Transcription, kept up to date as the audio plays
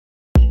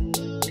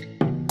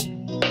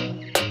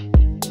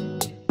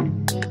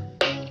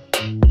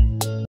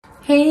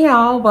Hey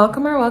y'all,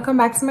 welcome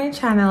back to my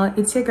channel.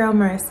 It's your girl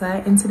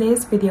Marissa. In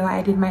today's video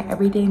I did my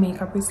everyday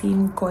makeup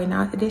routine going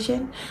out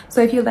edition, so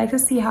if you'd like to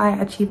see how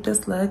I achieved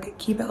this look,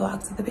 keep it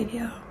locked to the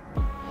video.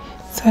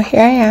 So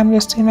here I am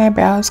just doing my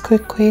brows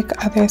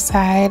quick other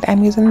side.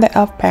 I'm using the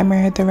e.l.f.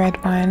 primer, the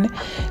red one,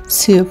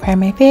 to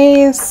prime my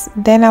face.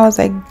 Then I was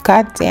like,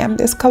 god damn,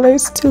 this color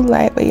is too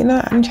light, but you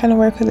know, I'm trying to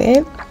work with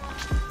it,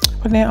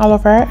 putting it all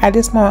over. At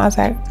this moment I was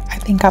like,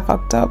 I think I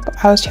fucked up.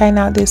 I was trying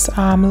out this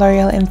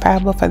L'Oreal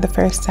Infallible for the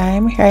first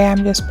time. Here I am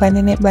just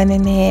blending it,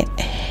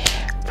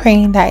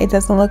 praying that it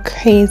doesn't look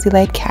crazy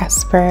like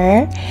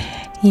Casper.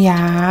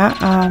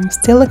 Yeah,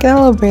 still looking a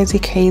little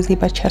brazy crazy,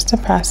 but trust the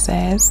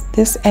process.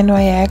 This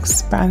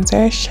NYX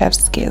bronzer,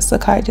 Chef's Kiss,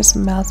 look how it just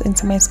melts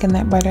into my skin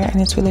like butter, and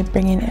it's really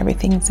bringing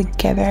everything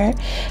together.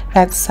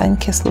 That sun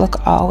kiss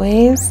look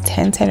always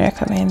 10/10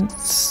 recommend.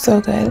 So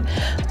good.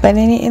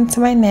 Blending it into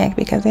my neck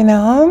because you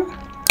know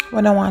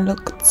we don't want to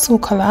look too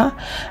color,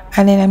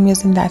 and then I'm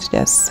using that to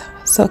just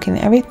soak in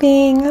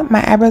everything.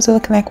 My eyebrows are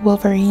looking like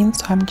Wolverine,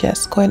 so I'm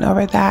just going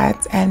over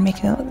that and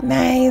making it look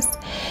nice.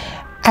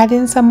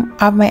 Adding some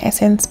of my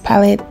Essence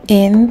palette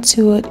in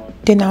to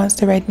denounce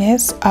the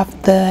redness of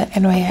the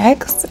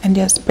NYX and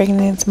just bringing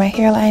it into my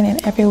hairline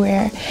and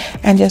everywhere,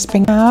 and just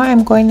bring. Now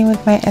I'm going in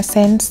with my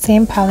Essence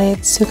same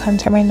palette to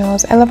contour my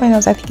nose. I love my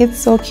nose. I think it's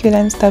so cute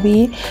and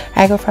stubby.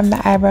 I go from the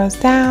eyebrows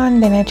down,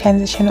 then I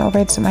transition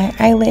over to my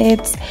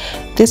eyelids.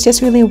 This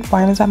just really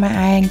warms up my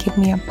eye and gives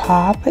me a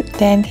pop.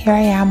 Then here I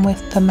am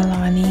with the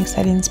Milani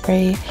setting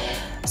spray,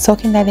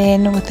 soaking that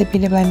in with the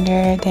beauty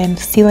blender, then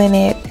sealing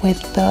it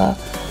with the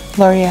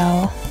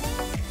L'Oreal.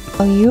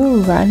 You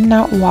run,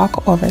 not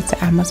walk over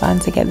to Amazon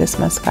to get this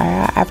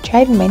mascara. I've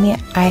tried many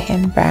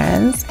eye-hand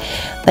brands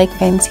like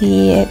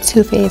Fenty,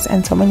 Too Faced,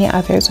 and so many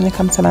others when it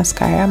comes to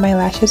mascara. My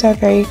lashes are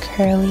very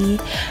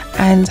curly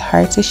and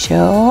hard to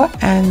show,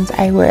 and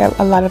I wear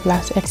a lot of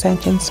lash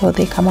extensions so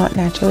they come out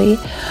naturally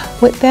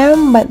with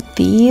them, but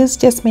these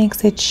just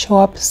makes it show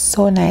up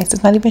so nice.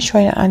 It's not even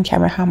showing it on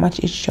camera how much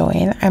it's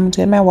showing. I'm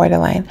doing my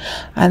waterline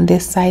on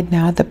this side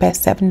now. The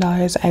best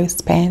 $7 I've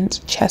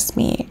spent, trust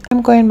me.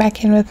 I'm going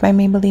back in with my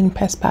Maybelline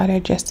press powder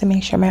just to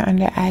make sure my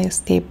under eyes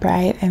stay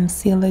bright and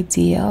seal the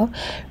deal.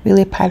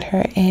 Really pat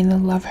her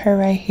in. Love her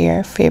right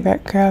here.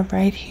 Favorite girl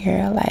right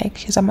here. Like,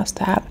 she's a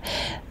must-have.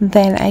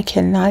 Then I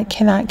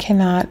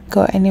cannot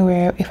go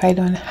anywhere if I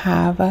don't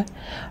have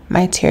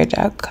my tear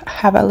duct.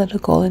 Have a little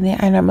gold in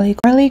it. I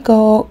normally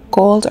go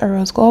gold or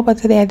rose gold, but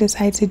today I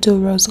decided to do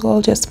rose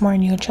gold, just more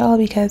neutral,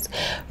 because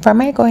for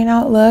my going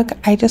out look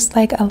I just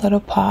like a little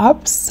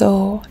pop.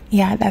 So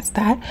yeah, that's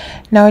that.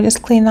 Now we're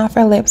just cleaning off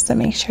our lips to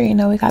make sure, you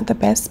know, we got the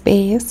best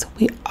base.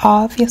 We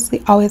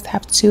obviously always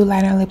have to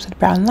line our lips with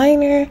brown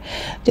liner.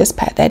 Just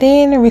pat that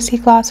in. Risky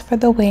gloss for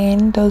the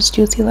win. Those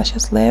juicy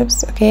luscious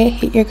lips. Okay,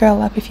 hit your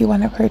girl up if you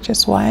want to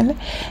purchase one.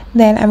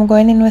 Then I'm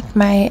going in with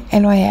my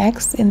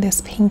NYX in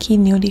this pinky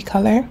nudie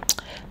color,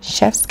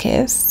 Chef's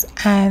Kiss,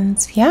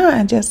 and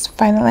yeah, just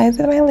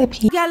finalizing my lip.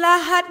 Girl a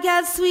hot,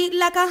 girl sweet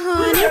like a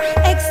honey.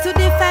 X to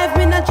the 5,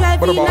 me not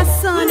drive in a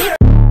sunny.